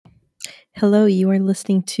Hello, you are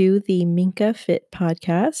listening to the Minka Fit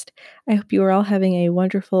podcast. I hope you are all having a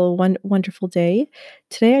wonderful day.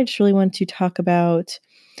 Today, I just really want to talk about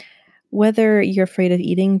whether you're afraid of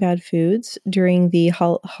eating bad foods during the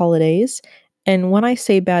holidays. And when I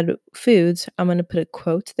say bad foods, I'm going to put a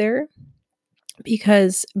quote there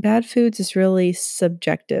because bad foods is really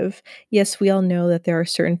subjective. Yes, we all know that there are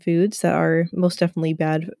certain foods that are most definitely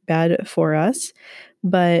bad for us,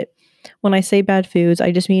 but when I say bad foods,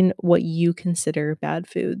 I just mean what you consider bad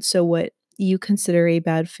food. So what you consider a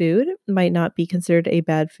bad food might not be considered a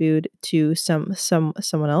bad food to someone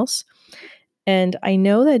else. And I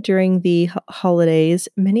know that during the holidays,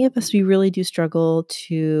 many of us we really do struggle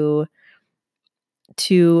to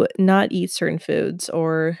not eat certain foods,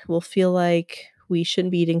 or we'll feel like we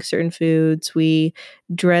shouldn't be eating certain foods. We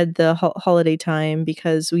dread the holiday time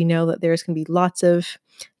because we know that there's going to be lots of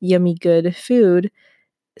yummy good food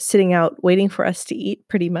sitting out waiting for us to eat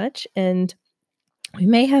pretty much, and we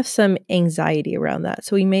may have some anxiety around that.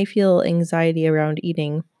 So we may feel anxiety around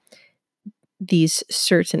eating these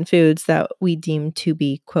certain foods that we deem to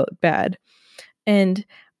be quote bad. And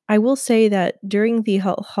I will say that during the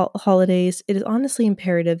holidays, it is honestly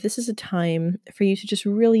imperative. This is a time for you to just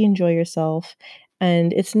really enjoy yourself.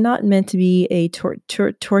 And it's not meant to be a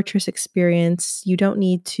torturous experience. You don't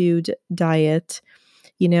need to diet,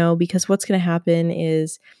 because what's going to happen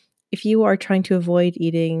is if you are trying to avoid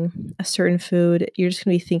eating a certain food, you're just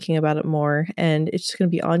going to be thinking about it more and it's just going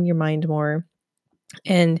to be on your mind more.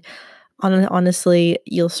 And honestly,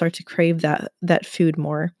 you'll start to crave that food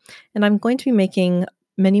more. And I'm going to be making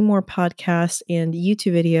many more podcasts and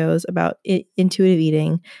YouTube videos about intuitive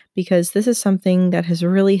eating because this is something that has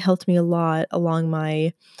really helped me a lot along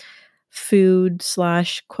my food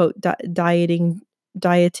slash quote dieting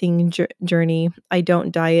journey. I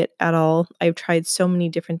don't diet at all. I've tried so many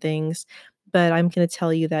different things, but I'm going to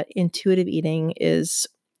tell you that intuitive eating is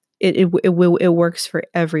it works for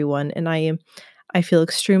everyone, and I feel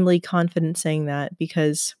extremely confident saying that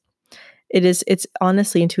because it's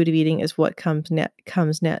honestly intuitive eating is what comes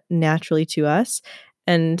naturally to us,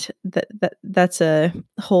 and that's a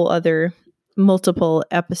whole other multiple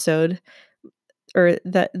episode, or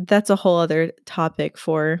that's a whole other topic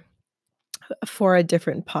for a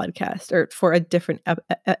different podcast or for a different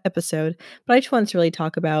episode. But I just wanted to really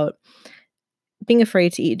talk about being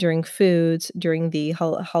afraid to eat during foods during the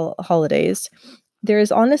holidays.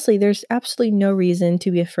 There's absolutely no reason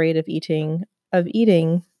to be afraid of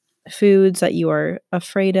eating foods that you are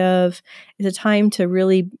afraid of. It's a time to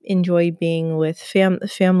really enjoy being with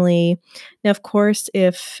family. Now, of course,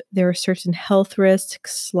 if there are certain health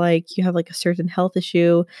risks, like you have like a certain health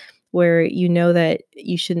issue where you know that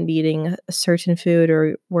you shouldn't be eating a certain food,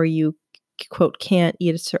 or where you quote can't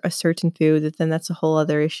eat a certain food, then that's a whole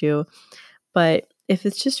other issue. But if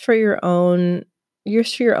it's just for your own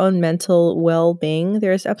mental well-being,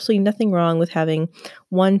 there's absolutely nothing wrong with having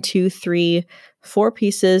one, two, three, four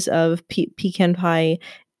pieces of pecan pie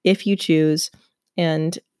if you choose.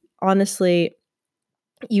 And honestly,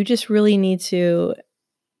 you just really need to.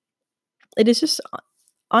 It is just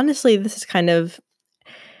honestly, this is kind of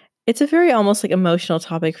it's a very almost like emotional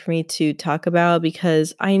topic for me to talk about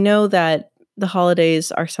because I know that the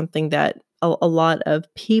holidays are something that a lot of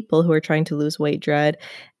people who are trying to lose weight dread.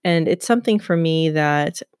 And it's something for me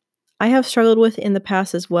that I have struggled with in the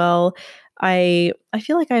past as well. I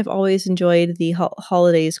feel like I've always enjoyed the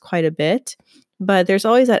holidays quite a bit, but there's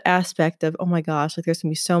always that aspect of, oh my gosh, like there's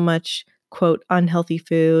gonna be so much quote unhealthy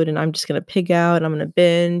food, and I'm just gonna pig out, and I'm gonna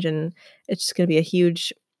binge, and it's just gonna be a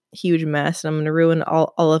huge mess, and I'm gonna ruin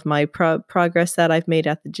all of my progress that I've made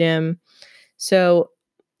at the gym. So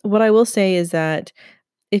what I will say is that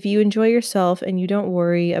if you enjoy yourself and you don't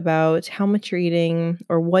worry about how much you're eating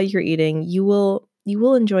or what you're eating, you will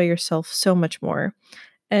enjoy yourself so much more.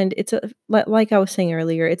 And it's like I was saying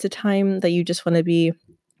earlier, it's a time that you just want to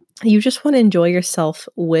enjoy yourself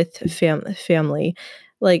with family.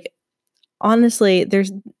 Like honestly,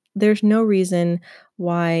 there's no reason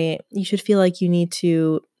why you should feel like you need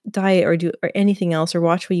to diet or do or anything else or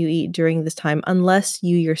watch what you eat during this time unless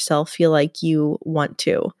you yourself feel like you want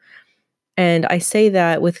to. And I say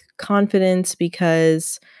that with confidence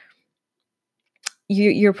because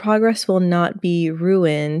your progress will not be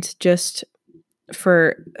ruined just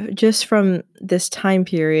from this time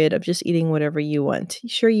period of just eating whatever you want.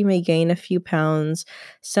 Sure, you may gain a few pounds,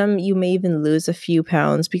 some you may even lose a few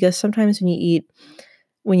pounds because sometimes when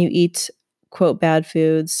you eat quote bad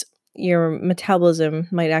foods, your metabolism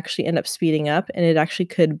might actually end up speeding up, and it actually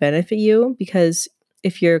could benefit you because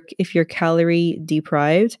if you're calorie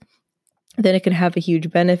deprived, then it can have a huge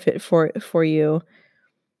benefit for you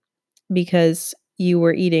because you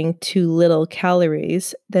were eating too little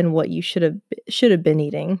calories than what you should have been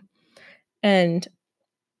eating. And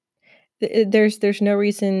there's no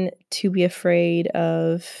reason to be afraid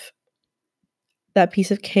of that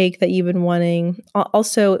piece of cake that you've been wanting.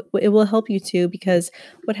 Also, it will help you too, because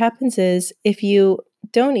what happens is if you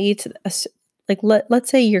don't eat like let's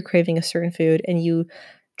say you're craving a certain food and you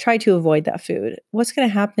try to avoid that food, what's going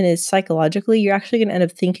to happen is psychologically you're actually going to end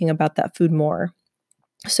up thinking about that food more.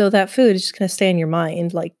 So that food is just going to stay in your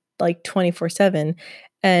mind like 24/7,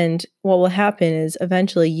 and what will happen is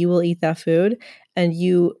eventually you will eat that food and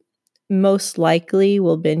you most likely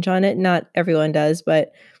will binge on it. Not everyone does,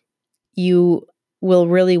 but you will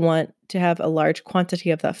really want to have a large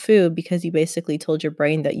quantity of that food because you basically told your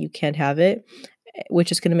brain that you can't have it,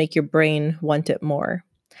 which is going to make your brain want it more.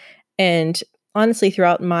 And honestly,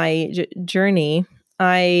 throughout my journey,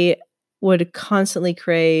 I would constantly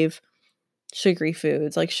crave sugary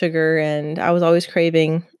foods like sugar, and I was always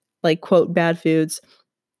craving like quote bad foods.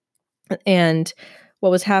 And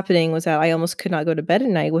what was happening was that I almost could not go to bed at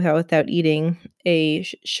night without eating a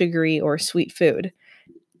sugary or sweet food.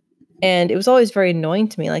 And it was always very annoying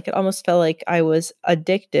to me. Like it almost felt like I was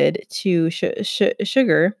addicted to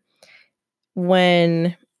sugar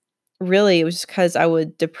when really it was just because I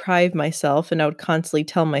would deprive myself and I would constantly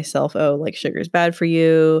tell myself, "Oh, like sugar is bad for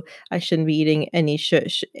you. I shouldn't be eating any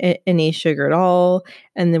sugar at all."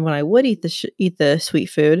 And then when I would eat the sweet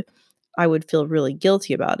food, I would feel really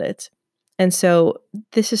guilty about it. And so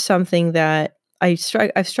this is something that I've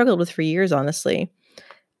struggled with for years, honestly.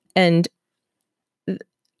 And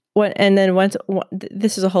what and then once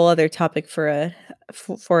this is a whole other topic for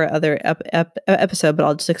for other episode, but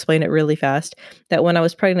I'll just explain it really fast. That when I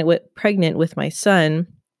was pregnant with my son,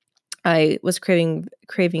 I was craving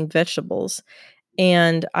vegetables,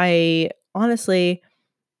 and I honestly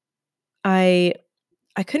I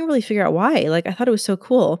I couldn't really figure out why. Like I thought it was so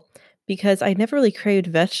cool because I never really craved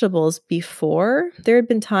vegetables before. There had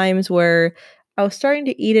been times where I was starting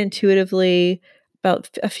to eat intuitively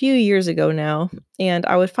about a few years ago now, and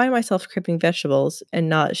I would find myself craving vegetables and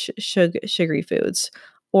not sugary foods.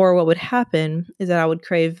 Or what would happen is that I would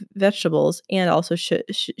crave vegetables and also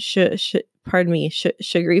sugary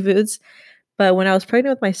foods. But when I was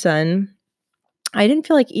pregnant with my son, I didn't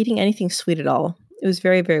feel like eating anything sweet at all. It was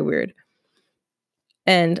very, very weird.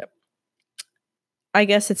 And I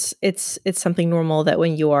guess it's something normal that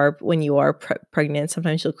when you are pregnant,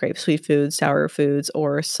 sometimes you'll crave sweet foods, sour foods,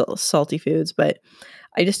 or salty foods. But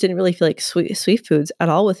I just didn't really feel like sweet foods at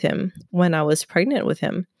all with him when I was pregnant with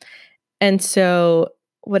him. And so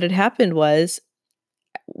what had happened was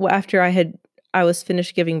after I was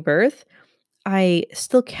finished giving birth, I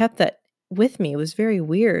still kept that with me. It was very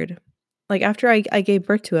weird. Like after I gave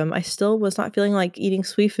birth to him, I still was not feeling like eating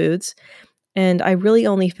sweet foods, and I really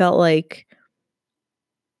only felt like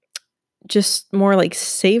just more like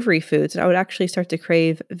savory foods, and I would actually start to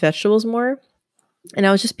crave vegetables more, and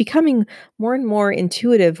I was just becoming more and more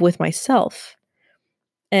intuitive with myself,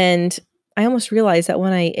 and I almost realized that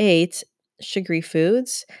when I ate sugary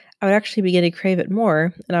foods, I would actually begin to crave it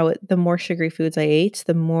more, and I would the more sugary foods I ate,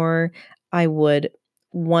 the more I would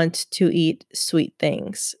want to eat sweet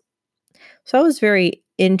things. So that was very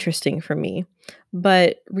interesting for me.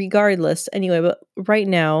 But regardless, anyway, but right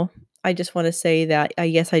now, I just want to say that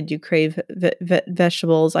yes, I do crave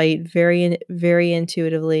vegetables. I eat very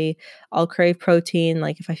intuitively. I'll crave protein.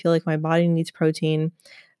 Like if I feel like my body needs protein,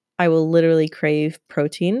 I will literally crave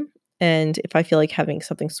protein. And if I feel like having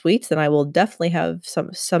something sweet, then I will definitely have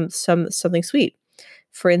something sweet.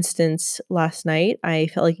 For instance, last night I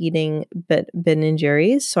felt like eating Ben and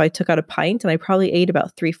Jerry's, so I took out a pint and I probably ate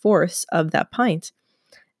about 3/4 of that pint.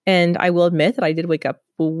 And I will admit that I did wake up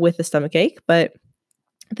with a stomach ache, but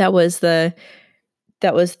that was the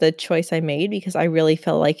that was the choice I made because I really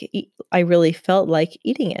felt like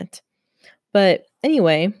eating it. But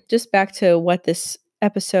anyway, just back to what this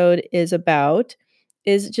episode is about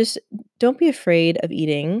is just don't be afraid of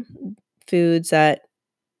eating foods that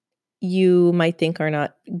you might think are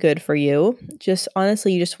not good for you. Just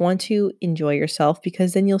honestly, you just want to enjoy yourself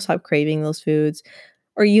because then you'll stop craving those foods.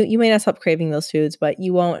 Or you may not stop craving those foods, but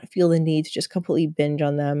you won't feel the need to just completely binge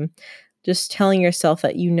on them. Just telling yourself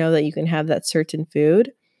that you know that you can have that certain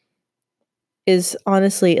food is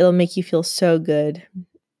honestly, it'll make you feel so good.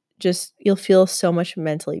 Just you'll feel so much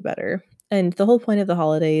mentally better. And the whole point of the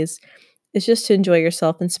holidays is just to enjoy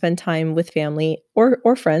yourself and spend time with family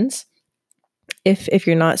or friends if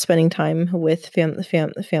you're not spending time with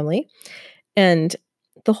family. And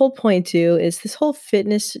the whole point too is this whole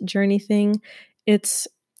fitness journey thing. It's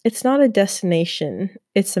it's not a destination,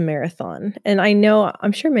 it's a marathon. And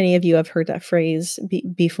I'm sure many of you have heard that phrase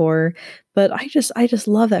before, but I just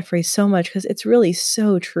love that phrase so much because it's really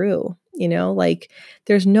so true. Like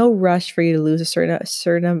there's no rush for you to lose a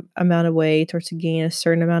certain amount of weight or to gain a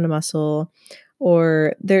certain amount of muscle,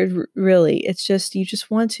 or really it's just you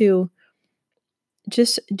just want to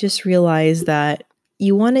just realize that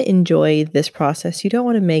you want to enjoy this process. You don't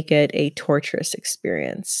want to make it a torturous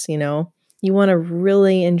experience. You want to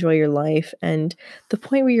really enjoy your life, and the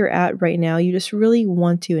point where you're at right now, you just really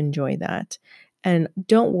want to enjoy that. And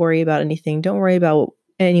don't worry about anything. Don't worry about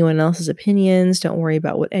anyone else's opinions. Don't worry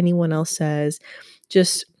about what anyone else says.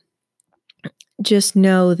 Just just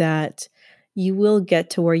know that you will get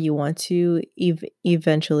to where you want to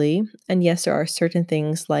eventually. And yes, there are certain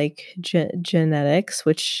things like genetics,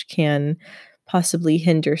 which can possibly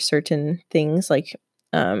hinder certain things. Like,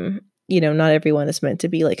 not everyone is meant to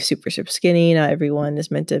be like super, super skinny. Not everyone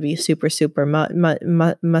is meant to be super, super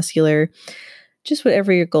muscular. Just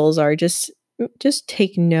whatever your goals are, just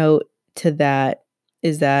take note to that.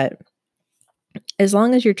 Is that as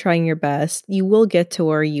long as you're trying your best, you will get to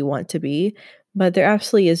where you want to be, but there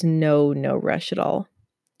absolutely is no rush at all.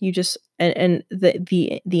 You just and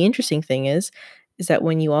the interesting thing is that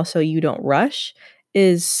when you don't rush,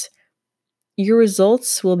 is your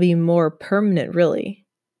results will be more permanent, really.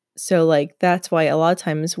 So, like, that's why a lot of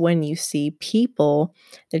times when you see people,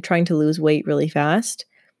 they're trying to lose weight really fast,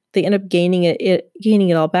 they end up gaining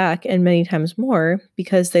it all back and many times more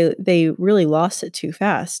because they really lost it too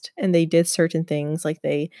fast, and they did certain things, like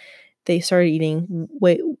they started eating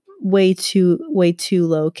way too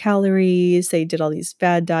low calories. They did all these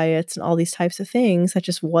bad diets and all these types of things that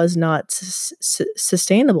just was not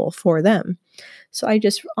sustainable for them. So I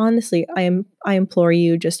just honestly, I implore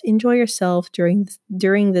you, just enjoy yourself during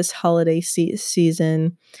this holiday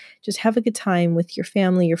season. Just have a good time with your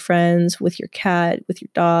family, your friends, with your cat, with your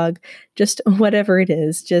dog, just whatever it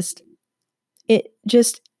is. Just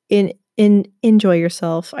in enjoy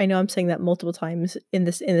yourself. I know I'm saying that multiple times in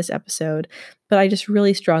this episode, but I just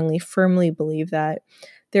really strongly, firmly believe that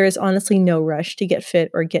there is honestly no rush to get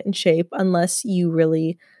fit or get in shape unless you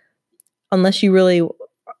really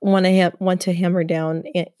want to hammer down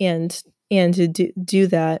and to do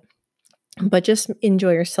that, but just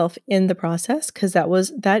enjoy yourself in the process, because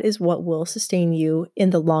that is what will sustain you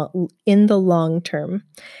in the long term.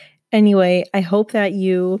 Anyway, I hope that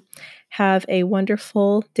you have a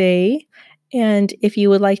wonderful day. And if you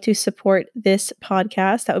would like to support this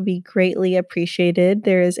podcast, that would be greatly appreciated.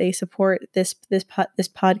 There is a support this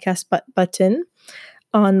podcast button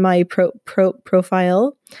on my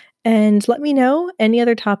profile. And let me know any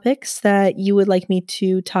other topics that you would like me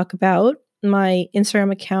to talk about. My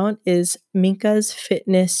Instagram account is Minka's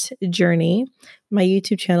Fitness Journey. My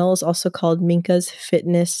YouTube channel is also called Minka's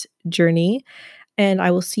Fitness Journey. And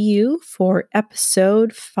I will see you for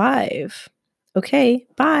episode 5. Okay,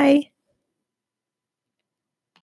 bye.